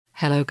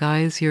Hello,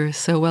 guys. You're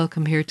so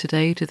welcome here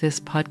today to this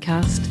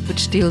podcast,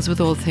 which deals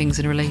with all things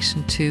in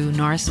relation to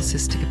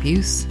narcissistic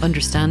abuse,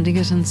 understanding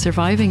it and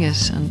surviving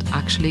it, and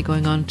actually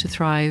going on to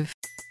thrive.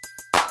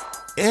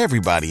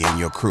 Everybody in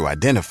your crew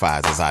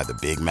identifies as either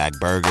Big Mac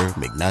Burger,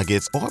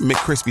 McNuggets, or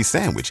McCrispy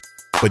Sandwich.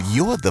 But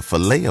you're the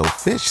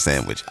Filet-O-Fish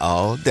Sandwich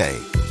all day.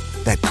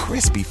 That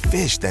crispy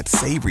fish, that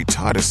savory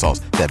tartar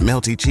sauce, that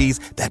melty cheese,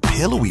 that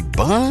pillowy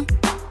bun.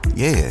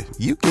 Yeah,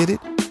 you get it.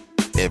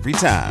 Every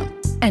time.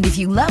 And if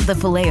you love the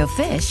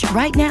Filet-O-Fish,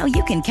 right now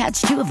you can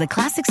catch two of the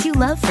classics you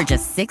love for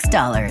just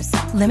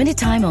 $6. Limited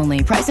time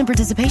only. Price and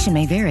participation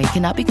may vary.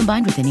 Cannot be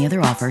combined with any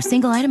other offer.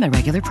 Single item at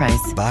regular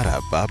price.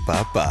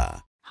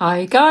 Ba-da-ba-ba-ba.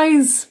 Hi,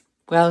 guys.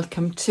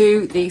 Welcome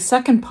to the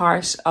second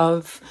part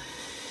of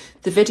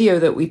the video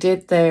that we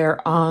did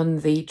there on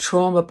the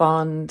trauma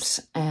bond.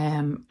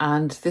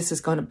 And this is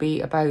going to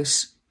be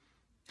about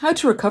how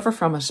to recover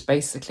from it,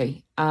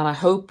 basically. And I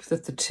hope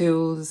that the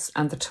tools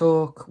and the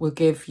talk will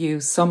give you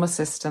some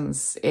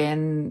assistance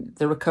in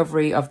the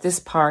recovery of this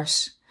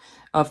part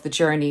of the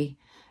journey,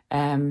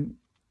 in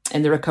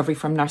the recovery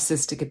from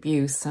narcissistic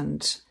abuse,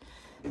 and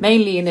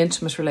mainly an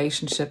intimate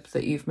relationship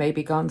that you've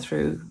maybe gone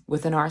through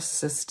with a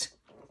narcissist.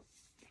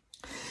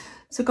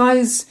 So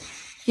guys,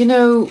 you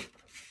know,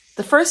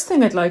 the first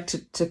thing I'd like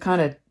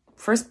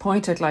first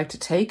point I'd like to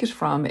take it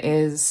from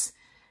is,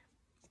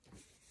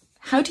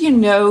 how do you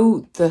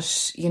know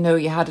that, you know,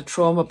 you had a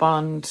trauma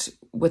bond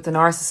with a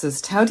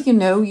narcissist? How do you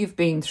know you've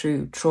been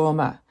through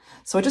trauma?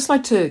 So I'd just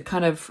like to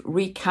kind of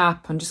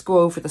recap and just go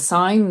over the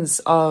signs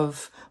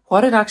of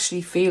what it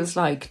actually feels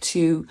like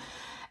to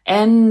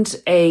end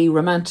a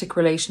romantic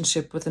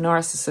relationship with a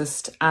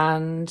narcissist,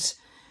 and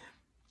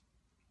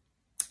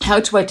how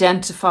to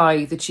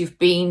identify that you've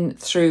been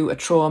through a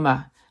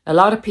trauma. A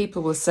lot of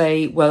people will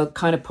say, well,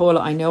 kind of,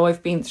 Paula, I know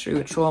I've been through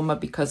a trauma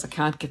because I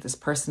can't get this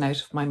person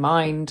out of my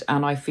mind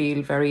and I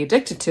feel very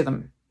addicted to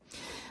them.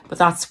 But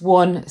that's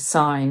one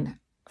sign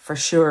for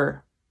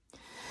sure.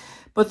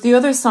 But the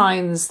other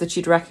signs that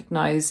you'd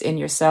recognize in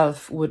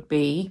yourself would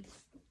be,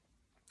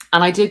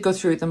 and I did go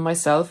through them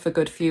myself, a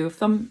good few of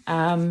them.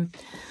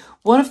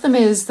 One of them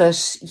is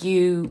that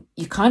you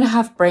kind of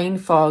have brain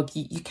fog.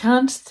 You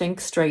can't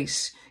think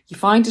straight. You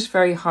find it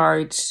very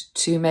hard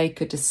to make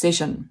a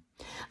decision.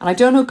 And I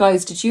don't know,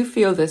 guys, did you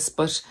feel this?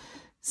 But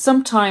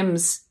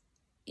sometimes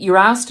you're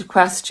asked a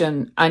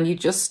question and you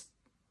just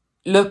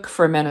look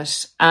for a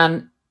minute,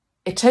 and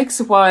it takes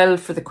a while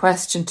for the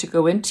question to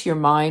go into your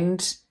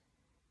mind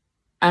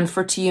and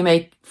for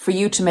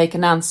you to make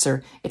an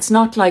answer. It's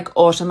not like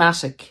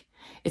automatic.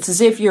 It's as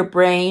if your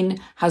brain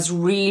has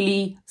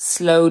really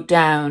slowed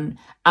down,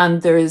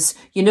 and there's,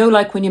 you know,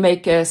 like when you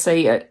make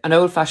an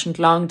old-fashioned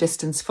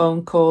long-distance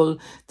phone call,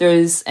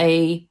 there's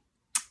a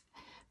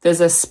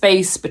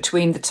space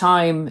between the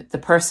time the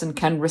person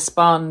can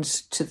respond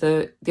to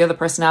the other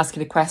person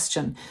asking a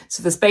question.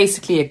 So there's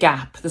basically a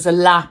gap. There's a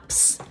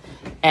lapse.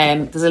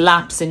 There's a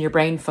lapse in your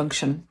brain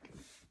function.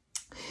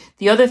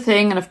 The other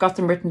thing, and I've got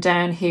them written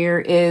down here,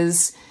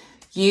 is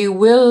you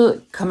will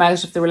come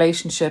out of the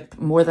relationship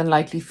more than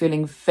likely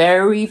feeling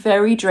very,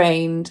 very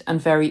drained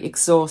and very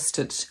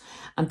exhausted.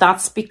 And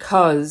that's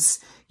because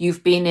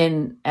you've been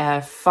in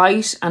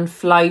fight and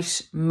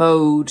flight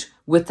mode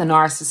with the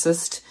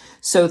narcissist,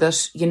 so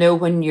that, you know,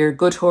 when your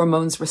good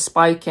hormones were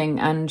spiking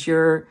and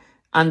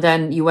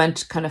then you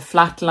went kind of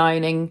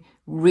flatlining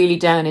really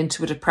down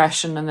into a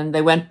depression, and then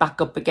they went back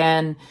up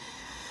again.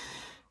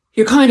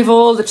 You're kind of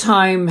all the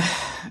time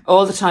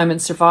in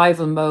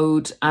survival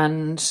mode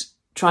and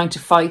trying to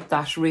fight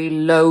that real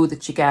low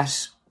that you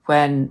get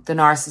when the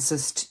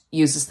narcissist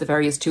uses the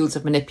various tools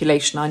of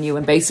manipulation on you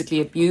and basically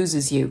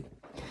abuses you.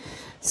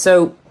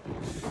 So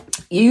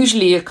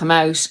usually you come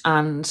out,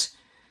 and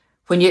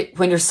when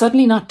you're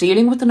suddenly not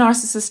dealing with the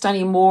narcissist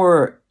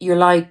anymore, you're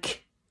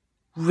like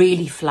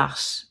really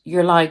flat.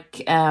 You're like,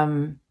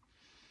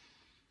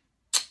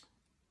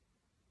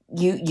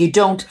 you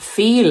don't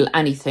feel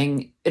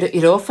anything.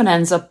 It often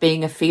ends up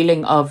being a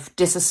feeling of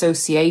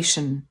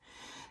disassociation.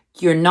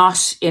 You're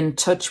not in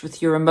touch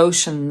with your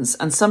emotions.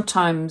 And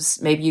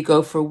sometimes maybe you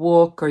go for a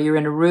walk or you're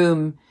in a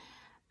room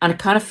and it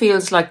kind of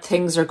feels like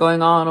things are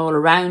going on all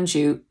around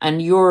you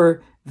and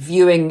you're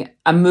viewing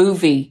a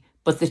movie,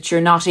 but that you're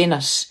not in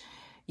it.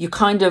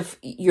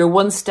 You're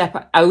one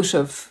step out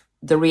of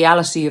the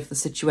reality of the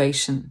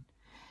situation.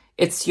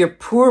 It's your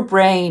poor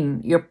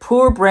brain. Your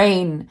poor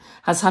brain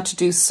has had to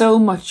do so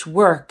much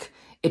work.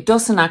 It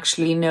doesn't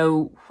actually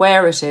know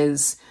where it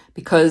is,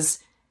 because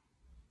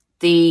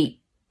the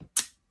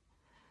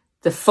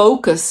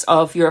focus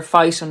of your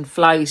fight and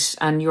flight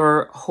and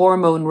your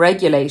hormone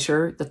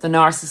regulator that the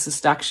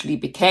narcissist actually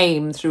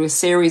became through a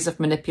series of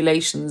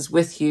manipulations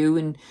with you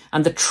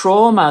and the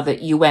trauma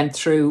that you went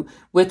through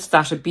with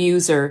that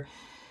abuser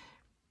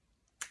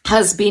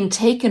has been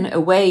taken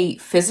away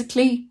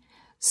physically.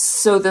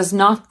 So there's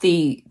not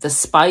the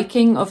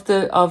spiking of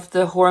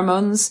the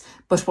hormones,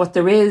 but what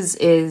there is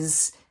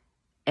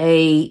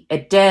a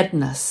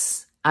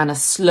deadness and a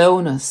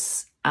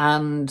slowness,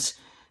 and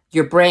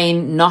your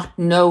brain not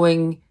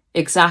knowing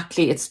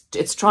exactly.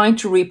 It's trying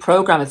to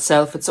reprogram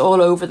itself. It's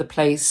all over the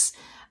place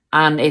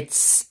and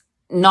it's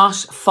not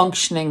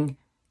functioning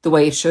the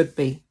way it should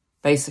be,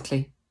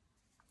 basically.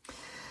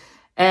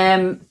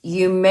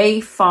 You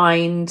may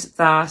find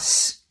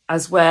that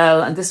as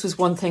well, and this was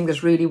one thing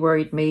that really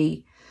worried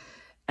me,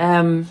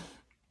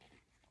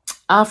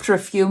 after a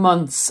few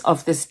months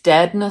of this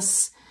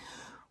deadness,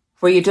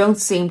 where you don't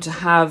seem to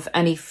have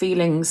any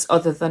feelings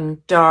other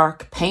than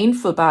dark,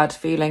 painful, bad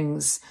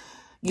feelings,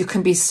 you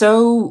can be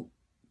so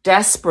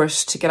desperate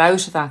to get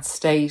out of that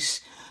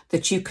state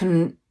that you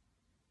can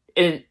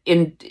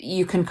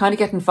kind of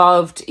get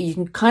involved. You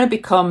can kind of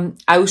become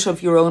out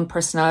of your own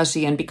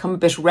personality and become a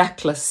bit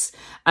reckless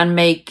and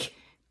make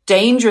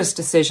dangerous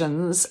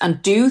decisions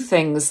and do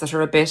things that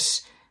are a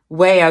bit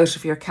way out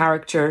of your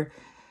character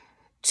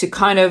to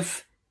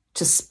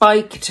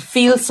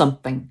feel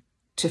something,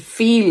 to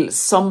feel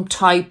some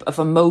type of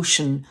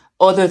emotion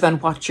other than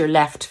what you're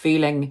left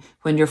feeling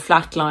when you're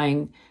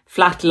flatlining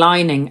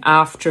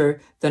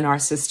after the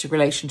narcissistic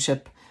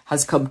relationship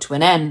has come to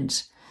an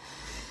end.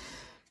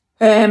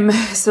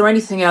 Is there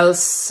anything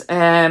else?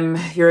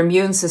 Your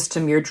immune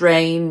system, you're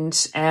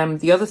drained.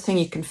 The other thing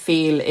you can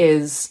feel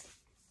is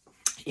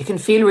you can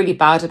feel really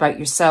bad about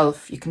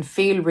yourself. You can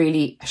feel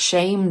really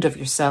ashamed of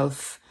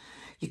yourself.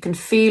 You can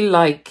feel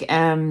like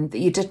that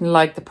you didn't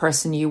like the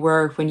person you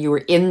were when you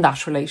were in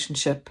that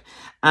relationship,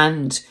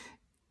 and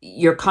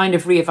you're kind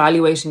of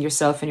reevaluating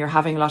yourself and you're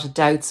having a lot of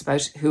doubts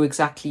about who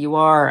exactly you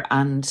are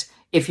and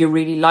if you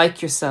really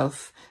like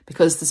yourself,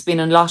 because there's been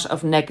a lot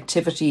of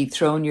negativity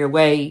thrown your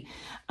way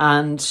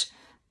and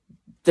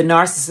the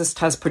narcissist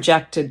has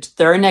projected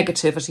their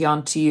negativity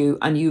onto you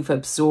and you've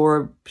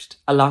absorbed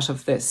a lot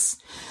of this.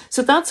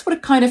 So that's what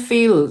it kind of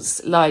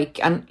feels like.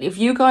 And if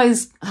you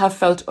guys have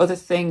felt other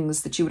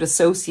things that you would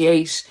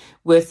associate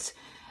with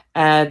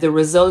the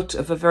result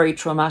of a very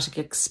traumatic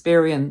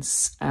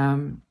experience,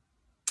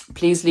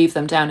 please leave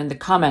them down in the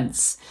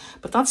comments.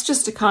 But that's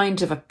just a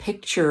kind of a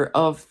picture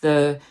of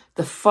the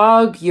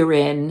fog you're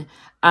in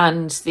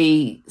and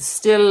the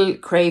still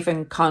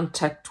craving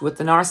contact with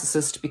the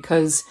narcissist,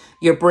 because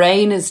your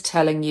brain is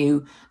telling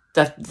you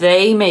that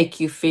they make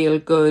you feel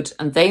good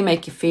and they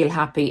make you feel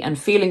happy, and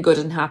feeling good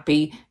and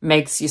happy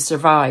makes you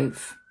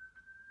survive.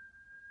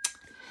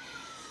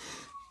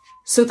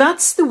 So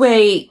that's the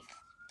way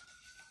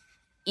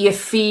you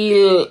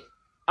feel,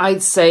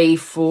 I'd say,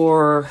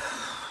 for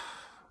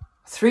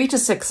 3 to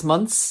 6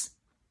 months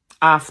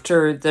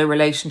after the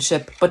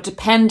relationship, but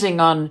depending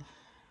on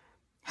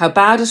how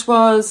bad it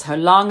was, how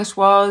long it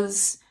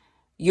was,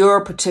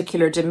 your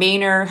particular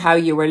demeanour, how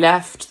you were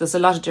left. There's a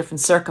lot of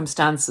different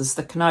circumstances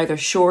that can either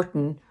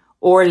shorten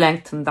or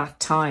lengthen that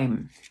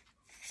time.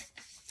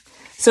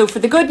 So for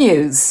the good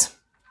news,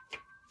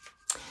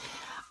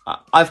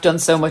 I've done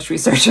so much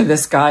research on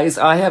this, guys.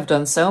 I have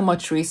done so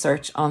much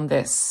research on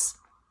this.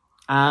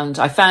 And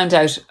I found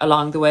out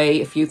along the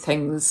way a few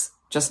things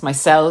just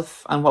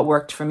myself and what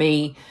worked for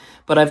me,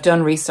 but I've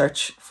done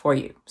research for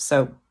you.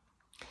 So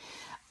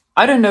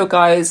I don't know,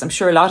 guys, I'm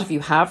sure a lot of you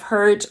have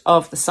heard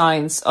of the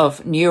science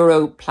of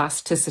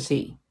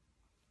neuroplasticity.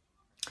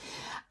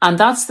 And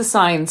that's the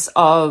science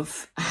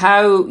of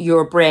how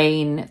your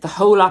brain, the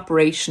whole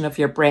operation of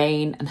your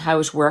brain and how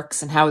it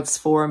works and how it's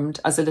formed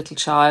as a little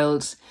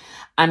child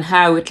and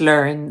how it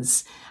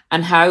learns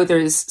and how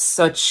there's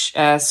such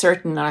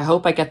certain, I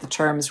hope I get the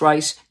terms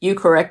right, you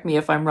correct me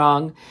if I'm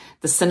wrong,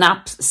 the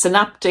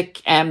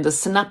synaptic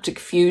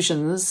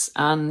fusions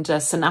and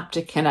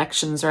synaptic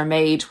connections are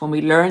made when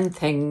we learn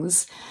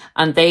things,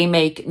 and they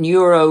make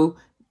neuro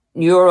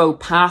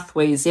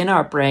pathways in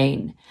our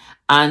brain,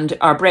 and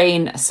our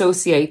brain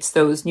associates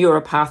those neuro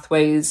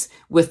pathways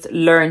with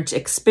learnt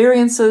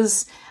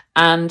experiences,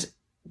 and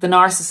the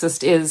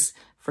narcissist is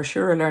for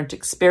sure a learnt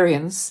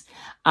experience.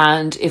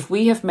 And if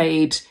we have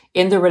made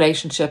in the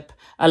relationship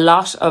a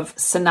lot of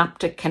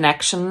synaptic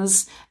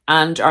connections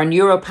and our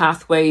neuro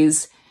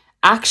pathways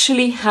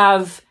actually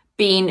have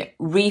been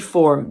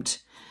reformed,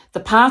 the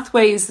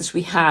pathways that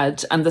we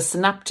had and the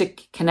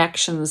synaptic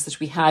connections that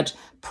we had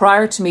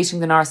prior to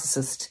meeting the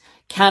narcissist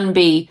can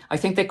be, I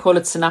think they call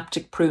it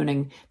synaptic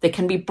pruning, they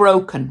can be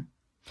broken.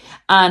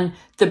 And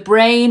the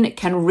brain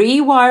can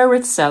rewire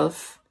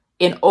itself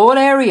in all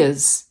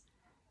areas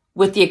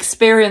with the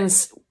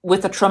experience,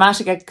 with the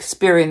traumatic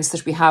experience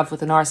that we have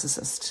with a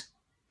narcissist.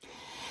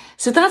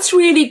 So that's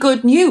really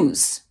good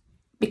news,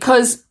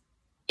 because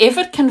if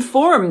it can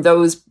form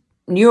those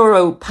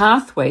neuro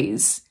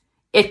pathways,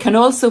 it can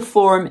also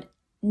form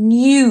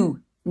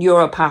new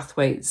neuro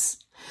pathways.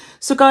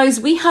 So guys,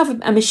 we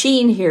have a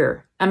machine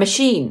here, a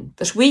machine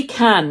that we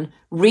can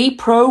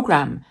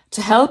reprogram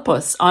to help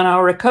us on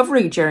our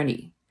recovery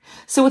journey.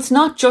 So it's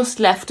not just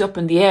left up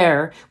in the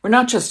air. We're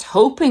not just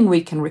hoping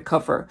we can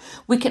recover.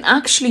 We can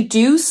actually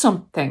do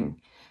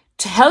something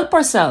to help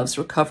ourselves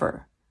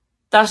recover.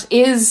 That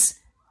is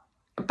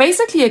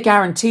basically a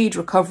guaranteed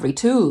recovery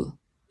tool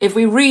if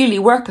we really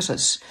work at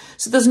it.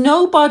 So there's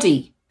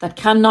nobody that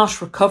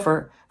cannot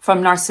recover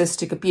from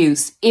narcissistic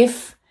abuse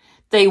if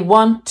they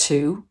want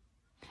to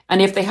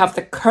and if they have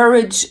the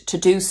courage to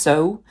do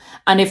so,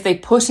 and if they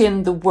put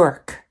in the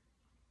work.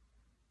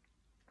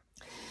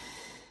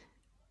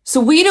 So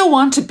we don't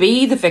want to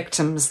be the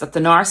victims that the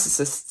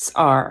narcissists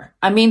are.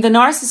 I mean, the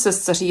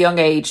narcissists at a young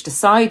age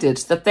decided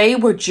that they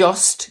were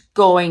just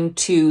going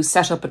to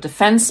set up a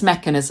defense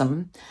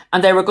mechanism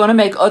and they were going to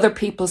make other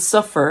people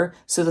suffer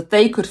so that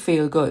they could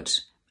feel good.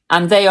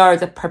 And they are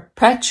the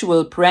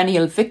perpetual,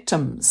 perennial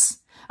victims,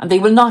 and they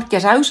will not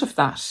get out of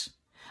that.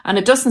 And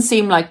it doesn't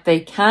seem like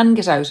they can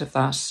get out of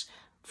that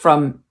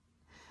from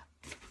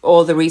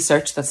all the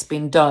research that's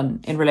been done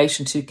in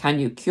relation to can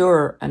you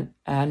cure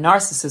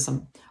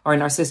narcissism or a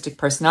narcissistic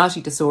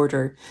personality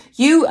disorder.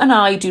 You and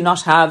I do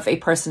not have a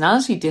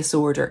personality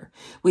disorder.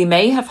 We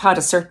may have had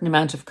a certain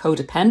amount of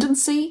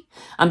codependency,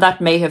 and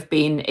that may have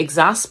been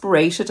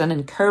exasperated and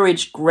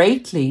encouraged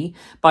greatly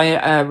by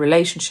a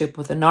relationship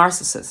with a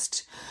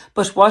narcissist.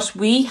 But what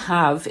we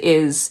have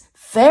is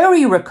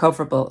very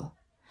recoverable.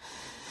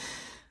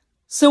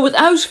 So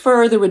without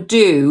further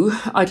ado,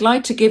 I'd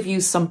like to give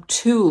you some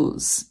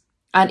tools.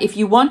 And if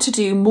you want to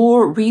do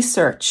more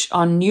research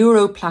on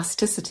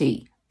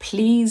neuroplasticity,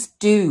 please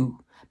do,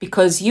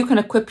 because you can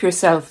equip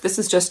yourself. This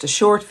is just a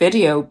short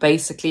video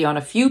basically on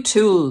a few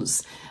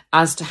tools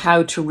as to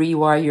how to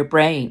rewire your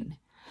brain.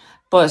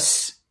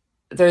 But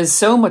there's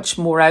so much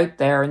more out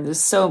there, and there's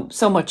so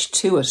much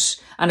to it.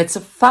 And it's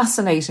a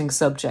fascinating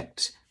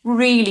subject,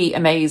 really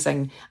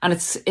amazing. And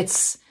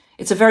it's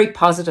a very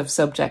positive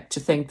subject to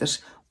think that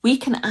we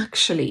can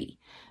actually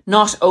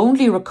not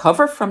only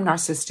recover from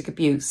narcissistic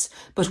abuse,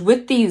 but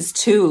with these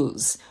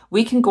tools,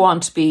 we can go on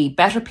to be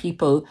better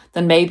people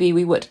than maybe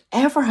we would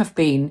ever have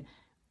been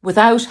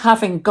without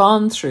having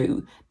gone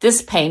through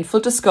this painful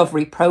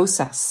discovery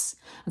process.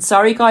 And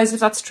sorry guys if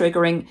that's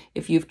triggering.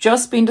 If you've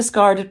just been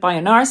discarded by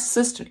a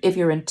narcissist, if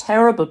you're in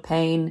terrible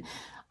pain,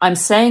 I'm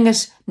saying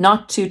it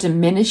not to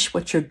diminish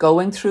what you're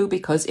going through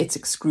because it's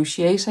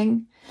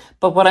excruciating.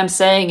 But what I'm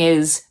saying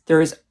is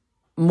there is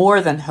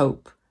more than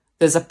hope.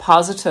 There's a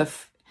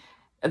positive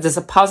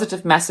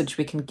message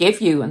we can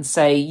give you and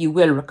say you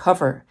will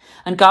recover.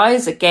 And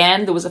guys,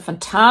 again, there was a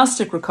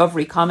fantastic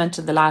recovery comment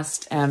in the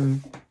last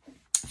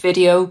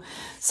video.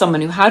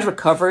 Someone who had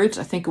recovered,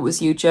 I think it was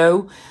you,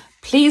 Joe.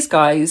 Please,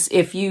 guys,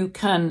 if you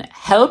can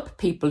help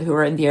people who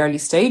are in the early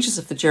stages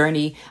of the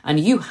journey and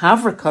you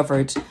have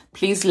recovered,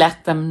 please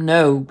let them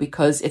know,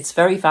 because it's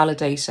very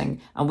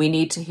validating and we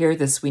need to hear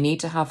this. We need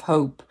to have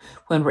hope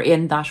when we're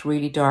in that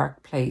really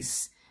dark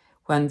place,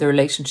 when the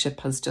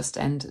relationship has just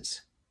ended.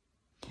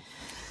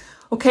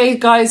 Okay,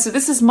 guys, so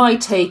this is my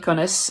take on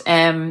it.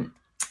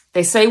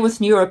 They say with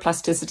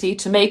neuroplasticity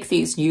to make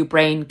these new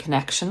brain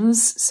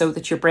connections so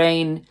that your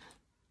brain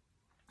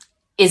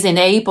is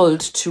enabled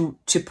to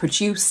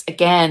produce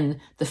again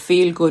the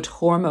feel-good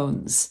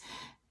hormones.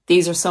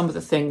 These are some of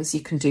the things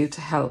you can do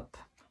to help.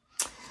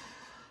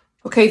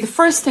 Okay, the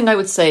first thing I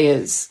would say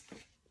is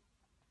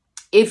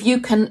if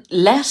you can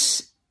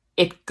let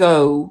it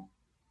go,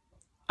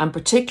 and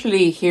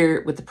particularly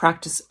here with the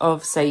practice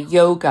of, say,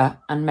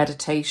 yoga and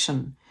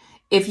meditation,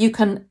 if you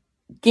can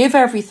give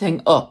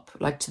everything up,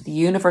 like to the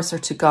universe or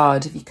to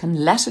God, if you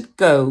can let it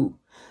go,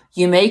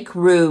 you make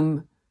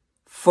room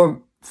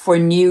for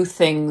new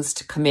things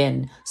to come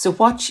in. So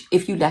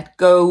if you let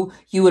go,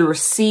 you will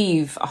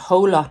receive a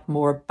whole lot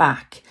more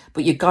back,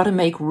 but you got to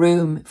make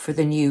room for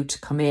the new to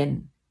come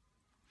in.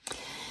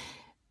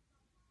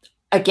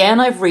 Again,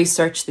 I've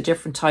researched the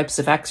different types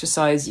of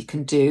exercise you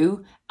can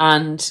do,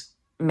 and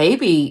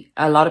maybe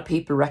a lot of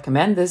people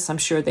recommend this. I'm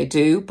sure they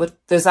do, but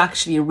there's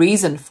actually a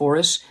reason for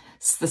it.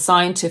 The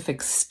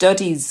scientific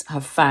studies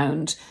have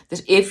found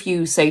that if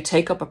you, say,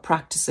 take up a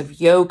practice of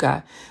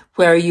yoga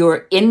where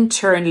you're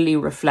internally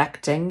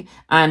reflecting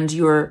and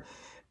you're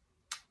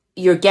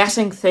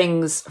getting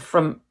things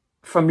from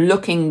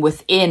looking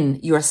within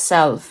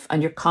yourself,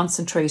 and you're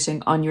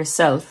concentrating on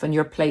yourself and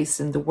your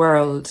place in the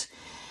world,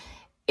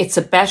 it's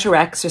a better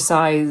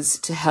exercise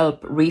to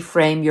help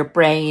reframe your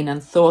brain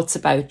and thoughts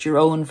about your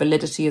own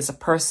validity as a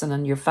person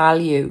and your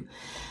value,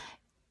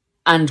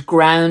 and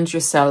ground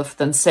yourself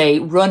than, say,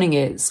 running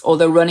is.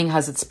 Although running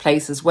has its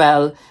place as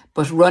well,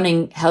 but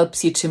running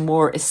helps you to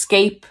more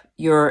escape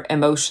your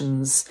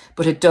emotions,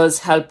 but it does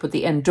help with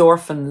the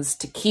endorphins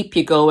to keep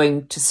you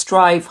going, to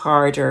strive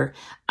harder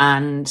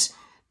and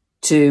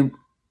to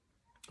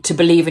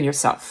believe in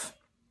yourself.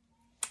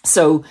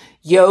 So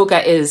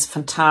yoga is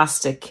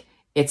fantastic.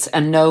 It's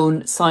a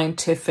known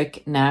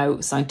scientific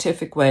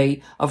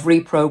way of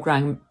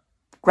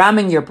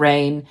reprogramming your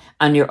brain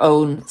and your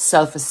own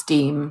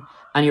self-esteem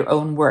and your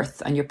own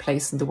worth and your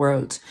place in the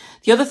world.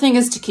 The other thing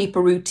is to keep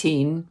a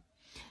routine.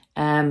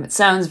 It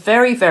sounds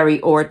very, very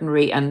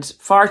ordinary and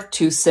far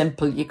too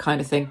simple, you kind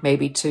of think,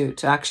 maybe to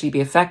actually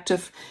be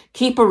effective.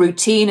 Keep a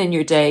routine in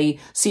your day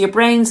so your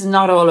brain's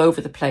not all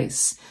over the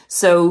place.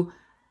 So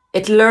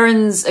it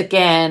learns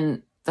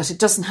again that it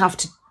doesn't have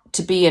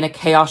to be in a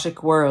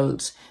chaotic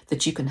world,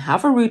 that you can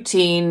have a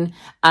routine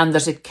and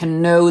that it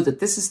can know that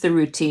this is the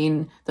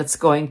routine that's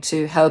going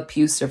to help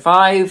you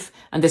survive,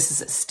 and this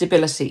is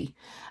stability.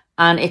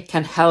 And it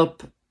can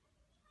help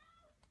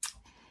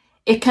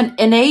it can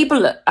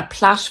enable a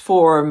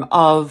platform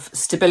of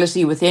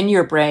stability within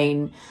your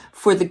brain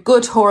for the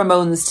good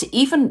hormones to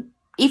even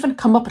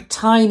come up a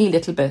tiny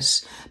little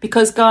bit.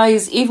 Because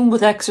guys, even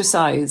with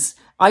exercise,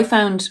 I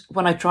found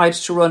when I tried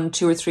to run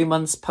 2 or 3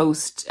 months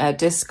post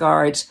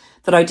discard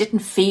that I didn't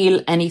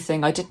feel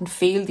anything. I didn't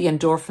feel the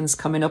endorphins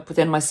coming up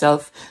within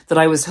myself that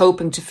I was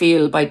hoping to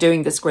feel by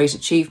doing this great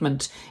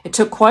achievement. It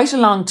took quite a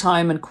long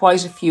time and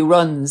quite a few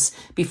runs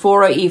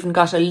before I even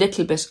got a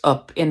little bit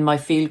up in my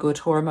feel-good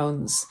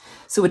hormones.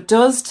 So it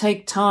does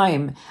take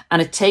time,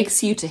 and it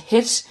takes you to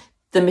hit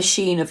the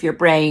machine of your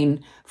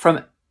brain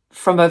from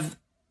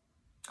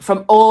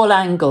all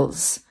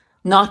angles,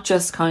 not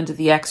just kind of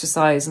the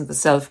exercise and the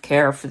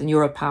self-care for the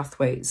neural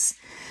pathways.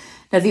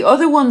 Now, the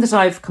other one that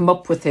I've come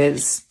up with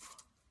is,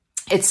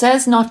 it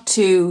says not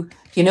to,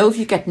 if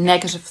you get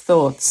negative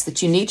thoughts,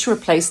 that you need to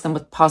replace them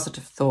with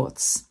positive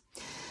thoughts.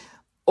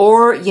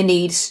 Or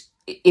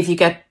if you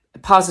get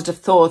positive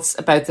thoughts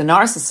about the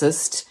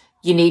narcissist,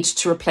 you need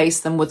to replace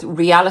them with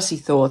reality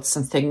thoughts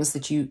and things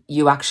that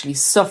you actually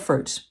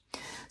suffered.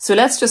 So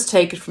let's just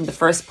take it from the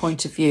first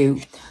point of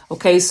view.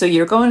 Okay, so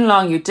you're going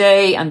along your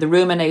day and the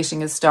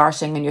ruminating is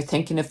starting and you're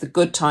thinking of the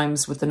good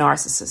times with the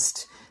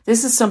narcissist.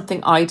 This is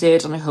something I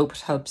did, and I hope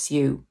it helps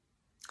you.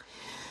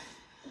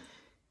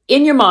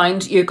 In your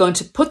mind, you're going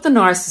to put the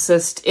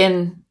narcissist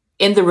in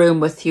the room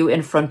with you,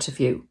 in front of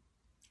you.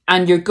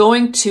 And you're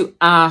going to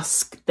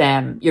ask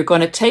them, you're going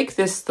to take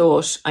this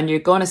thought and you're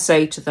going to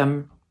say to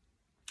them,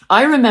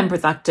 I remember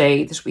that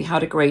day that we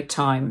had a great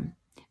time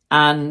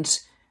and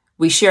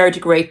we shared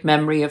a great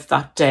memory of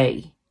that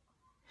day.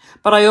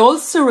 But I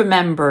also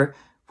remember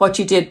what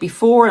you did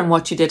before and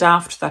what you did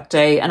after that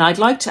day. And I'd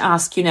like to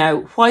ask you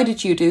now, why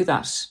did you do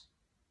that?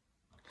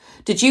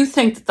 Did you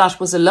think that that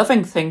was a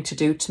loving thing to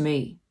do to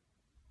me?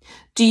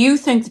 Do you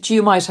think that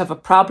you might have a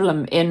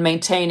problem in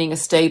maintaining a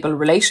stable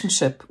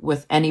relationship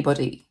with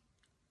anybody?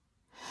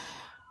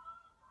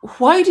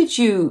 Why did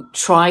you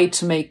try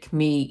to make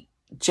me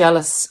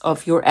jealous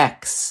of your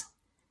ex?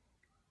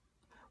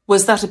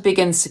 Was that a big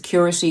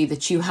insecurity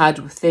that you had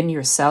within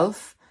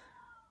yourself?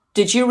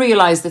 Did you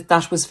realize that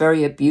that was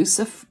very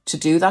abusive to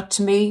do that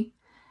to me?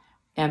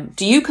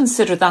 Do you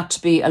consider that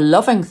to be a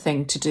loving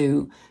thing to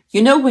do?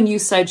 When you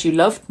said you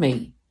loved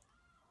me,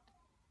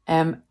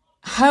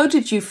 how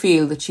did you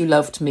feel that you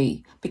loved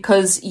me?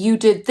 Because you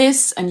did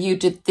this and you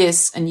did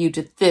this and you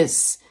did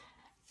this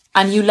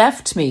and you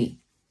left me,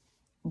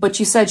 but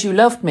you said you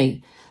loved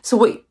me.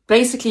 So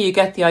basically you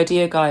get the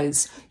idea,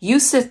 guys. You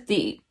sit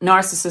the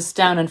narcissist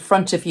down in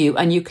front of you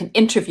and you can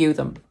interview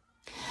them.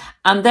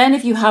 And then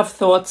if you have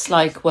thoughts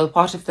like, well,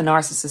 what if the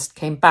narcissist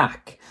came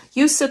back?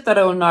 You sit that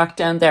old narc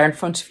down there in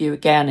front of you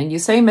again and you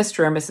say, Mr.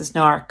 or Mrs.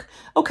 Narc,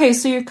 okay,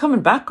 so you're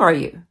coming back, are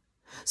you?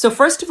 So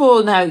first of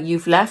all, now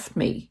you've left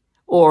me,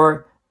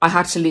 or I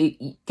had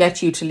to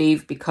get you to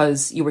leave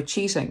because you were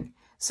cheating.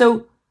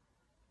 So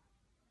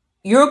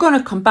you're going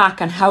to come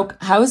back, and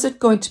how is it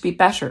going to be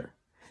better?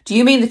 Do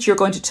you mean that you're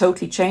going to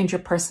totally change your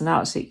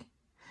personality?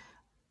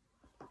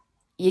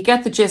 You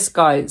get the gist,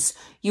 guys.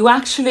 You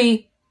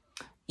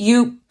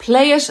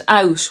play it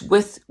out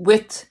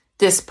with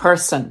this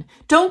person.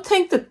 Don't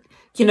think that,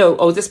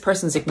 this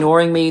person's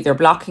ignoring me, they're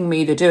blocking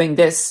me, they're doing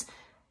this.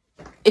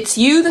 It's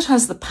you that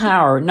has the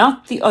power,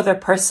 not the other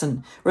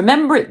person.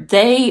 Remember,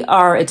 they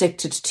are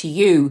addicted to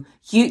you.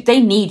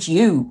 They need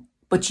you,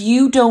 but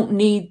you don't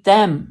need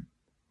them.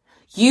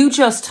 You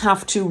just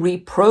have to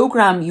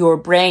reprogram your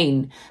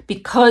brain,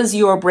 because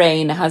your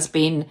brain has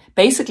been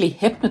basically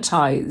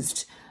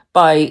hypnotized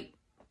by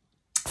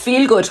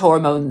feel-good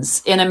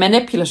hormones in a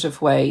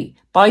manipulative way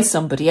by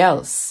somebody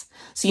else.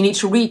 So you need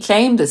to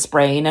reclaim this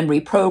brain and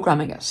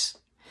reprogramming it.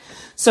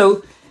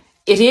 So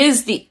it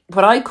is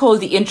what I call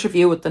the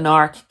interview with the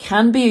narc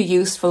can be a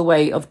useful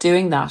way of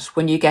doing that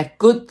when you get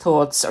good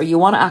thoughts or you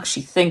want to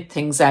actually think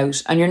things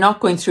out and you're not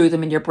going through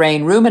them in your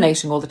brain,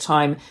 ruminating all the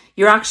time.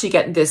 You're actually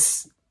getting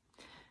this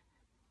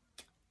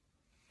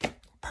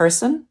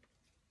person,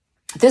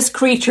 this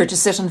creature to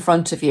sit in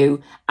front of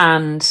you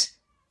and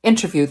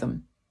interview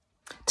them.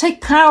 Take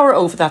power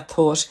over that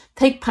thought.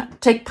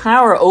 Take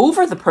power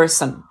over the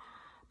person,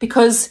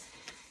 because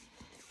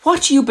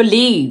what you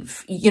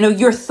believe,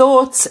 your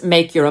thoughts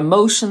make your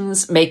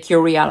emotions, make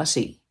your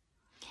reality.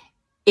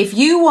 If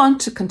you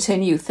want to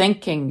continue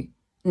thinking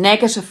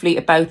negatively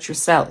about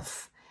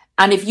yourself,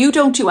 and if you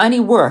don't do any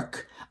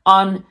work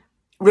on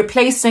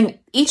replacing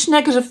each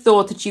negative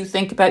thought that you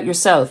think about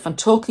yourself and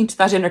talking to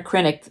that inner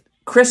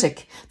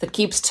critic that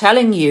keeps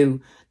telling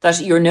you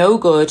that you're no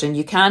good and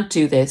you can't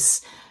do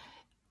this,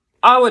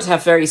 I would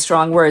have very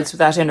strong words with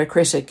that inner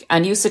critic.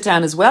 And you sit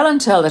down as well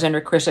and tell that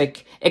inner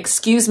critic,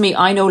 excuse me,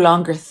 I no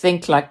longer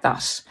think like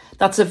that.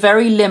 That's a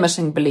very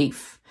limiting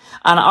belief.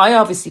 And I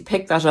obviously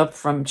picked that up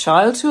from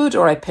childhood,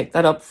 or I picked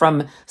that up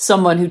from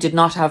someone who did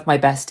not have my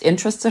best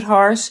interests at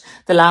heart,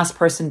 the last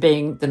person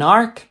being the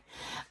narc.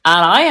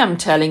 And I am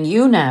telling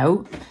you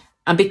now,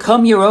 and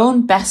become your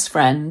own best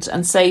friend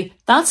and say,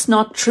 that's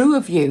not true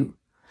of you.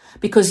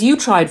 Because you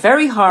tried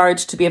very hard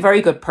to be a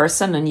very good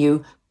person and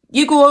you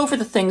You go over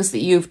the things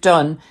that you've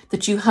done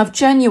that you have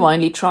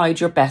genuinely tried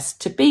your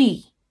best to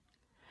be.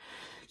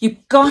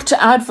 You've got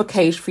to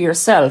advocate for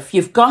yourself.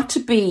 You've got to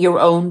be your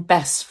own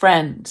best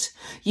friend.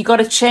 You've got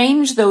to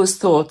change those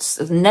thoughts,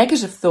 the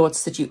negative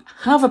thoughts that you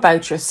have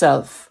about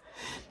yourself.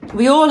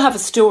 We all have a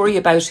story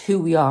about who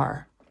we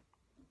are.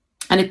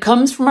 And it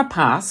comes from our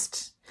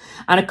past.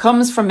 And it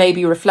comes from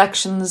maybe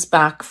reflections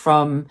back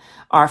from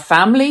our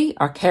family,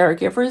 our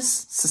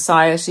caregivers,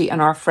 society,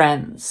 and our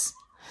friends.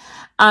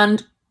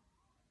 And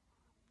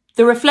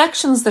the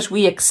reflections that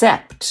we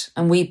accept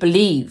and we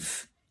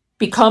believe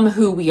become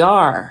who we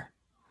are.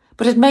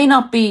 But it may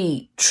not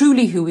be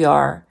truly who we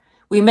are.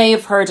 We may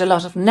have heard a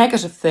lot of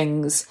negative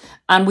things,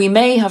 and we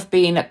may have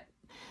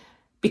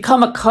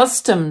become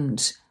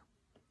accustomed,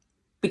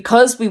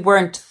 because we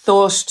weren't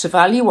thought to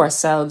value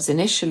ourselves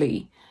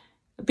initially,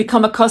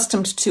 become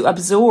accustomed to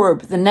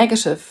absorb the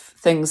negative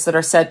things that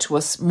are said to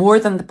us more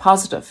than the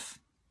positive.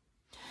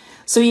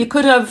 So you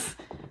could have,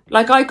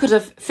 like I could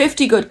have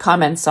 50 good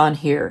comments on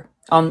here,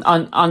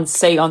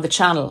 say on the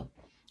channel.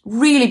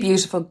 Really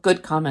beautiful,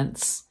 good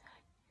comments.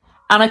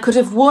 And I could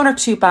have 1 or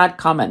 2 bad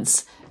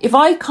comments. If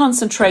I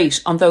concentrate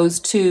on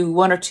those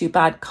 1 or 2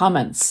 bad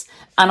comments,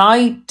 and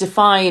I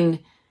define,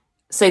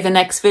 say, the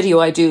next video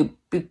I do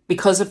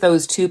because of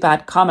those 2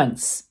 bad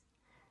comments,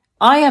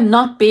 I am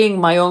not being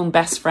my own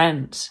best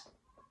friend.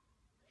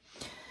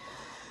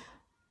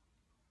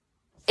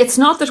 It's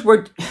not that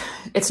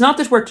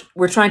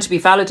we're trying to be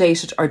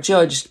validated or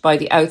judged by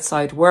the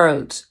outside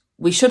world.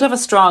 We should have a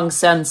strong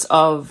sense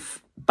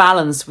of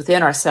balance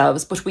within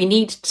ourselves, but we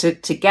need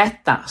to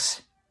get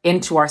that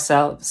into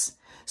ourselves.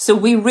 So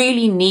we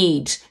really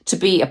need to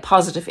be a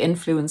positive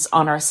influence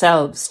on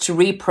ourselves to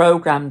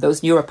reprogram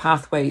those neural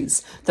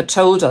pathways that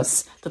told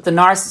us that the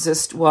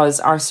narcissist was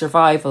our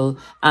survival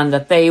and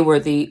that they were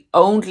the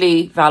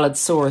only valid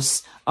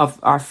source of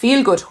our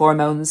feel-good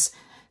hormones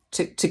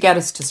to get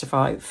us to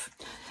survive.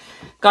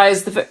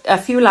 Guys, a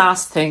few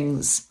last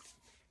things.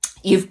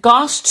 You've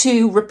got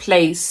to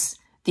replace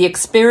the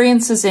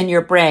experiences in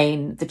your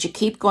brain that you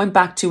keep going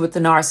back to with the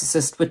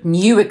narcissist with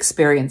new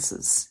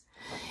experiences.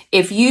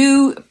 If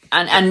you,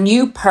 and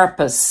new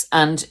purpose,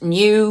 and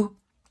new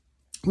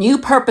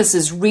purpose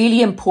is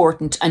really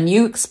important, and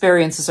new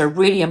experiences are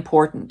really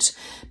important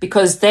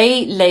because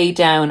they lay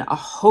down a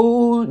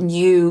whole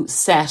new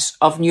set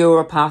of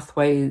neural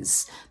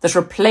pathways that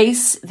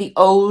replace the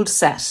old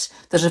set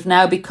that have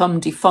now become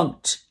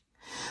defunct.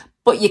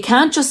 But you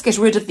can't just get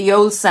rid of the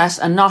old set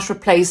and not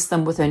replace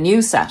them with a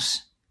new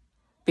set,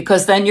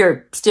 because then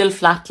you're still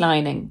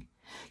flatlining.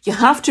 You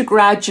have to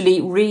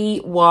gradually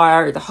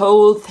rewire the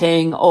whole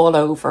thing all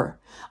over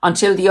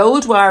until the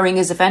old wiring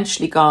is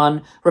eventually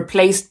gone,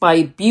 replaced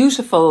by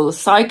beautiful,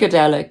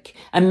 psychedelic,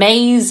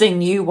 amazing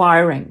new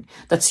wiring.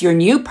 That's your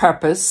new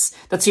purpose.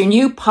 That's your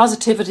new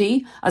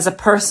positivity as a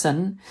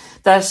person,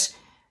 that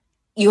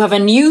you have a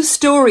new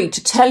story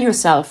to tell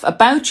yourself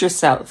about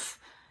yourself.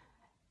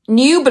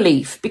 New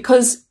belief,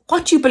 because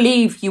what you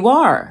believe you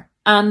are,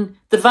 and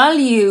the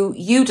value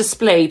you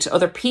display to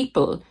other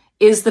people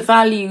is the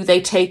value they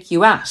take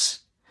you at.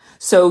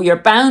 So your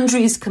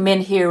boundaries come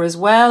in here as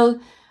well.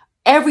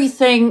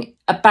 Everything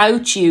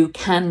about you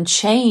can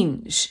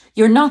change.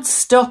 You're not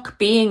stuck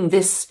being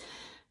this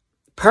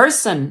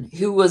person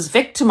who was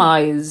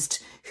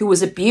victimized, who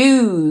was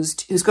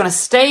abused, who's going to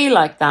stay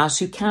like that,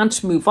 who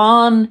can't move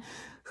on,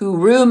 who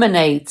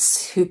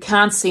ruminates, who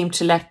can't seem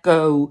to let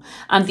go.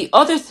 And the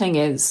other thing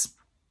is,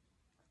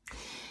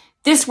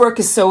 this work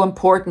is so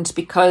important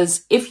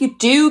because if you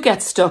do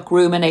get stuck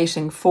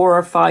ruminating 4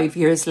 or 5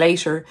 years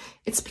later,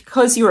 it's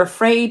because you're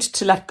afraid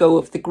to let go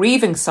of the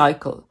grieving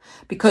cycle.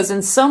 Because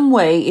in some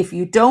way, if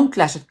you don't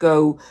let it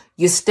go,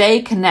 you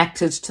stay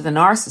connected to the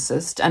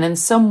narcissist. And in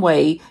some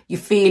way, you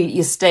feel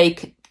you stay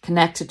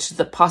connected to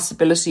the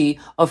possibility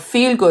of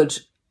feel-good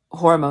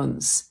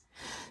hormones.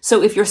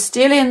 So if you're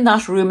still in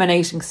that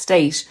ruminating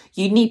state,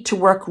 you need to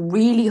work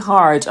really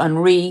hard on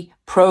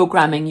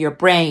reprogramming your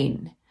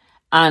brain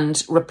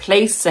and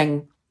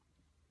replacing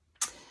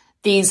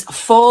these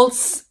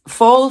false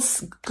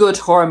good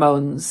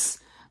hormones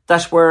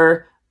that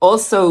were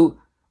also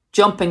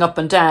jumping up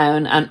and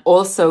down and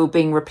also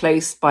being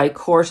replaced by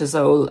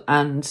cortisol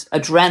and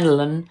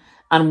adrenaline.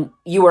 And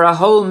you were a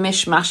whole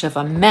mishmash of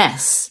a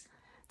mess.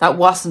 That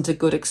wasn't a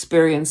good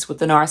experience with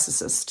the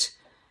narcissist.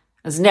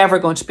 It's never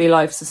going to be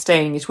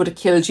life-sustaining. It would have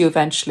killed you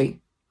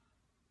eventually.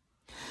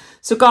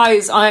 So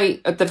guys,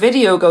 the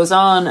video goes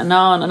on and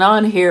on and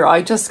on here.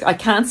 I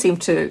can't seem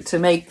to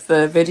make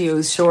the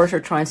videos shorter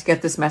trying to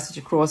get this message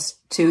across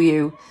to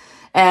you.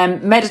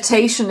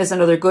 Meditation is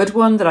another good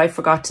one that I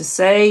forgot to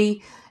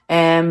say.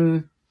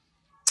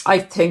 I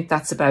think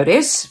that's about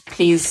it.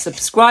 Please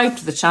subscribe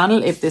to the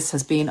channel if this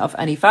has been of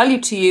any value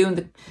to you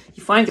and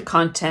you find the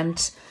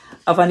content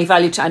of any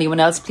value to anyone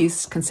else.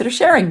 Please consider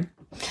sharing.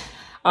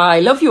 I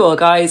love you all,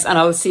 guys, and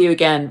I will see you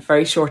again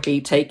very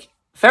shortly. Take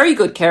very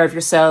good care of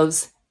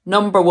yourselves.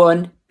 Number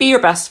 1, be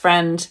your best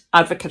friend,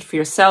 advocate for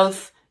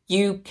yourself.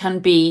 You can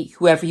be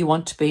whoever you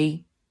want to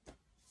be.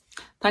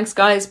 Thanks,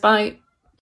 guys. Bye.